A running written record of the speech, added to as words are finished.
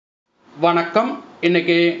வணக்கம்.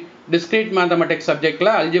 இன்னைக்கு discrete mathematics subjectல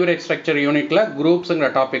algebraic structure unitல groupsங்கற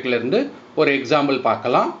டாபிக்ல இருந்து ஒரு எக்ஸாம்பிள்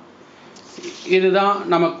பார்க்கலாம். இதுதான்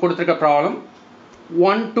நமக்கு கொடுத்திருக்க ப்ராப்ளம்.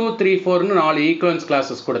 1 2 3 4 னு நாலு ஈக்குவலன்ஸ்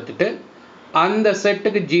கிளாसेस கொடுத்துட்டு அந்த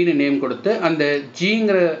செட்டுக்கு g னு நேம் கொடுத்து அந்த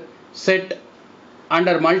gங்கற set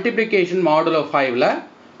under multiplication modulo 5ல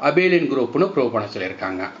abelian group னு ப்ரூவ் பண்ண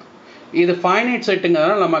சொல்லிருக்காங்க. இது ஃபைனைட்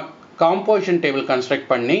செட்ங்கறதால நம்ம காம்போசிஷன் டேபிள்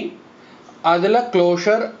கன்ஸ்ட்ரக்ட் பண்ணி அதில்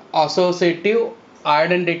closure, associative,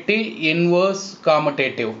 identity, inverse,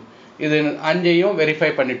 commutative இது அஞ்சையும் வெரிஃபை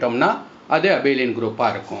பண்ணிட்டோம்னா அது அபேலியன் குரூப்பாக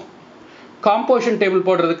இருக்கும். காம்போசிஷன் டேபிள்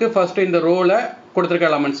போடுறதுக்கு ஃபஸ்ட்டு இந்த ரோவில் கொடுத்துருக்க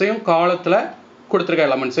எலமெண்ட்ஸையும் காலத்தில் கொடுத்துருக்க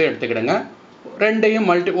எலமெண்ட்ஸையும் எடுத்துக்கிடுங்க. ரெண்டையும்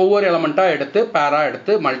ஒவ்வொரு எலமெண்ட்டாக எடுத்து பேராக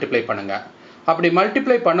எடுத்து மல்டிப்ளை பண்ணுங்கள். அப்படி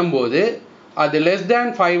மல்டிப்ளை பண்ணும்போது அது லெஸ்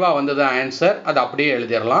தேன் 5ஆக வந்தது ஆன்சர், அது அப்படியே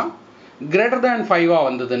எழுதிடலாம். கிரேட்டர் தேன் 5ஆக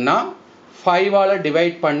வந்ததுன்னா 5ஆல்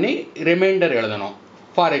டிவைட் பண்ணி ரிமைண்டர் எழுதணும்.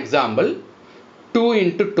 ஃபார் எக்ஸாம்பிள் 2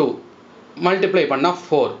 into 2 மல்டிப்ளை பண்ணால்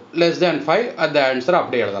 4, லெஸ் தேன் 5 அந்த ஆன்சர்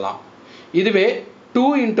அப்படியே எழுதலாம். இதுவே 2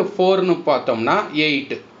 into 4னு பார்த்தோம்னா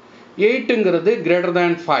 8, 8ங்கிறது கிரேட்டர்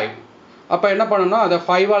தேன் 5. அப்போ என்ன பண்ணணும், அதை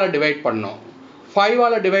 5ஆல் டிவைட் பண்ணணும்.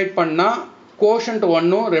 5ஆல் டிவைட் பண்ணால் கோஷன்ட்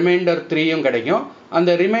 1ம் ரிமைண்டர் 3யும் கிடைக்கும்.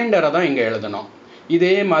 அந்த ரிமைண்டரை தான் இங்கே எழுதணும்.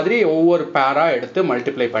 இதே மாதிரி ஒவ்வொரு பேராக எடுத்து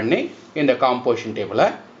மல்டிப்ளை பண்ணி இந்த காம்போசிஷன் டேபிளை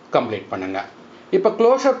கம்ப்ளீட் பண்ணுங்கள். இப்போ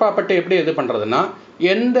க்ளோஷர் ப்ராப்பர்ட்டி எப்படி இது பண்ணுறதுன்னா,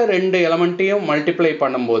 எந்த ரெண்டு எலமெண்ட்டையும் மல்டிப்ளை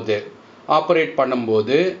பண்ணும்போது ஆப்ரேட்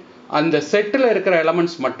பண்ணும்போது அந்த செட்டில் இருக்கிற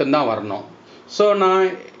எலமெண்ட்ஸ் மட்டும்தான் வரணும். ஸோ நான்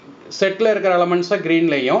செட்டில் இருக்கிற எலமெண்ட்ஸை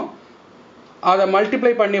க்ரீன்லேயும் அதை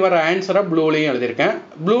மல்டிப்ளை பண்ணி வர ஆன்சரை ப்ளூலேயும் எழுதியிருக்கேன்.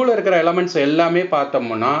 ப்ளூவில் இருக்கிற எலமெண்ட்ஸ் எல்லாமே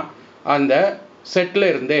பார்த்தோம்னா அந்த செட்டில்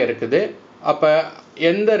இருந்தே இருக்குது. அப்போ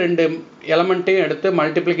எந்த ரெண்டு எலமெண்ட்டையும் எடுத்து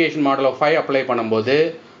மல்டிப்ளிகேஷன் மாடல் ஆஃப் 5 அப்ளை பண்ணும்போது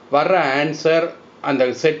வர்ற ஆன்சர் அந்த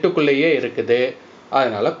செட்டுக்குள்ளேயே இருக்குது.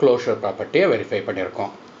 அதனால் க்ளோஷர் ப்ராப்பர்ட்டியை வெரிஃபை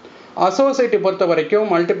பண்ணியிருக்கோம். அசோசியேட்டிவ் பொறுத்த வரைக்கும்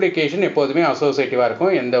மல்டிப்ளிகேஷன் எப்போதுமே அசோசியேட்டிவாக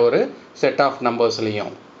இருக்கும் எந்த ஒரு செட் ஆஃப்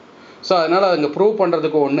நம்பர்ஸ்லேயும். ஸோ அதனால் அதுங்க ப்ரூவ்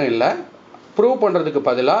பண்ணுறதுக்கு ஒன்றும் இல்லை. ப்ரூவ் பண்ணுறதுக்கு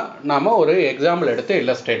பதிலாக நாம் ஒரு எக்ஸாம்பிள் எடுத்து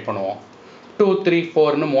இல்லஸ்ட்ரேட் பண்ணுவோம். 2 3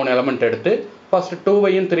 4னு 3 எலமெண்ட் எடுத்து ஃபஸ்ட்டு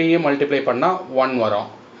 2வையும் 3யும் மல்டிப்ளை பண்ணால் 1 வரும்.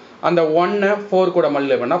 அந்த 1 4 கூட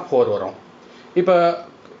மல்டிப்ளை பண்ணால் 4 வரும். இப்போ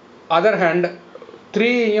அதர் ஹேண்ட்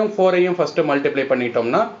 3யும் 4ஐயும் ஃபஸ்ட்டு மல்டிப்ளை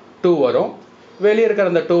பண்ணிட்டோம்னா 2 வரும். வெளியே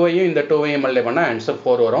இருக்கிற அந்த 2வையும் இந்த 2வையும் மல்டிப்ளை பண்ணால் ஆன்சர்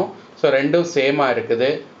 4 வரும். ஸோ ரெண்டும் சேமாக இருக்குது.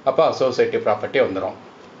 அப்போ அசோசியேட்டிவ் ப்ராப்பர்ட்டி வந்துடும்.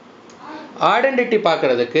 ஐடென்டிட்டி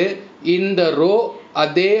பார்க்குறதுக்கு இந்த ரோ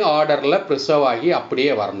அதே ஆர்டரில் ப்ரிசர்வ் ஆகி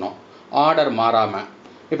அப்படியே வரணும், ஆர்டர் மாறாமல்.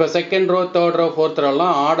 இப்போ second row, third row, fourth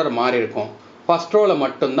ரோலாம் order மாறி இருக்கும். ஃபஸ்ட் ரோவில்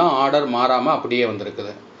மட்டும்தான் ஆர்டர் மாறாமல் அப்படியே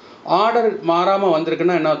வந்திருக்குது. ஆர்டர் மாறாமல்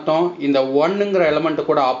வந்திருக்குன்னா என்ன அர்த்தம், இந்த 1ங்கிற எலமெண்ட்டு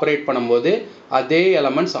கூட ஆப்ரேட் பண்ணும்போது அதே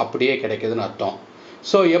எலமெண்ட்ஸ் அப்படியே கிடைக்குதுன்னு அர்த்தம்.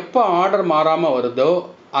 ஸோ எப்போ ஆர்டர் மாறாமல் வருதோ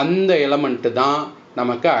அந்த எலமெண்ட்டு தான்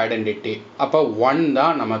நமக்கு ஐடென்டிட்டி. அப்போ 1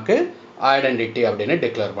 தான் நமக்கு ஐடென்டிட்டி அப்படின்னு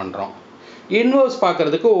டிக்ளேர் பண்ணுறோம். இன்வர்ஸ்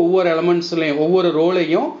பார்க்குறதுக்கு ஒவ்வொரு எலமெண்ட்ஸ்லேயும் ஒவ்வொரு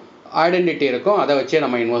ரோலையும் ஐடென்டிட்டி இருக்கும். அதை வச்சே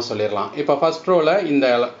நம்ம இன்வர்ஸ் சொல்லிடலாம். இப்போ ஃபஸ்ட் ரோவில் இந்த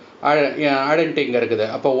ஐடென்டிட்டி இங்கே இருக்குது.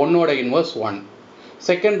 அப்போ 1ஓட இன்வர்ஸ் 1.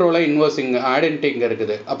 செகண்ட் ரோவில் இன்வர்ஸ் இங்கே ஐடென்டிட்டி இங்கே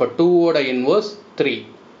இருக்குது. அப்போ 2ஓட இன்வர்ஸ் 3.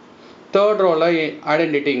 தேர்ட் ரோவில்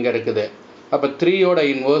ஐடென்டிட்டி இங்கே இருக்குது. அப்போ 3ஓட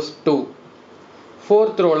இன்வர்ஸ் 2.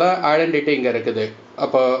 ஃபோர்த் ரோவில் ஐடென்டிட்டி இங்கே இருக்குது.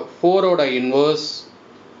 அப்போ 4ஓட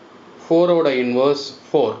இன்வர்ஸ்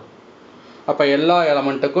 4. அப்போ எல்லா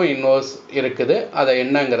எலமெண்ட்டுக்கும் இன்வர்ஸ் இருக்குது. அதை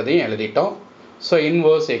என்னங்கிறதையும் எழுதிட்டோம். So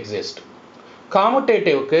inverse exist.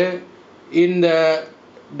 காமுடேட்டிவ்க்கு இந்த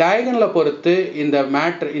டயகனலை பொறுத்து இந்த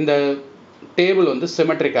டேபிள் வந்து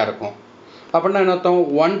சிமெட்ரிக்காக இருக்கும். அப்படின்னா என்ன அர்த்தம்,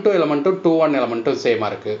 1 2 எலமெண்ட்டும் 2 1 எலமெண்ட்டும் சேமாக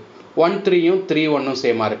இருக்குது. 1 3யும் 3 1ம்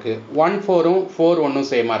சேமாக இருக்குது. 1 4ம் 4 1ம்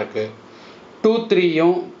சேமாக இருக்குது. 2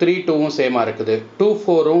 3யும் 3 2ம் சேமாக இருக்குது. 2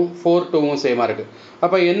 4ம் 4 2ம் சேமாக இருக்குது.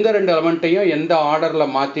 அப்போ எந்த ரெண்டு எலமெண்ட்டையும் எந்த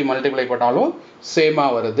ஆர்டரில் மாற்றி மல்டிப்ளை பண்ணாலும்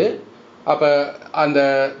சேமாக வருது. அப்போ அந்த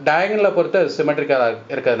டயகனலை பொறுத்து அது சிமெட்ரிக்காக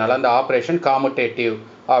இருக்கிறதுனால அந்த ஆப்ரேஷன் காமுடேட்டிவ்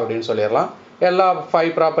அப்படின்னு சொல்லிடலாம். எல்லா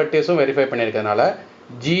 5 ப்ராப்பர்ட்டிஸும் verify பண்ணியிருக்கிறதுனால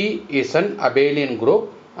G is an abelian group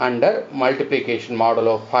under multiplication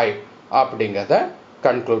modulo 5 அப்படிங்கிறத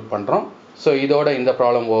கன்க்ளூட் பண்ணுறோம். ஸோ இதோட இந்த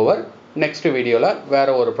ப்ராப்ளம் ஓவர். நெக்ஸ்ட் வீடியோவில்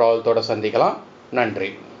வேறு ஒரு ப்ராப்ளத்தோடு சந்திக்கலாம். நன்றி.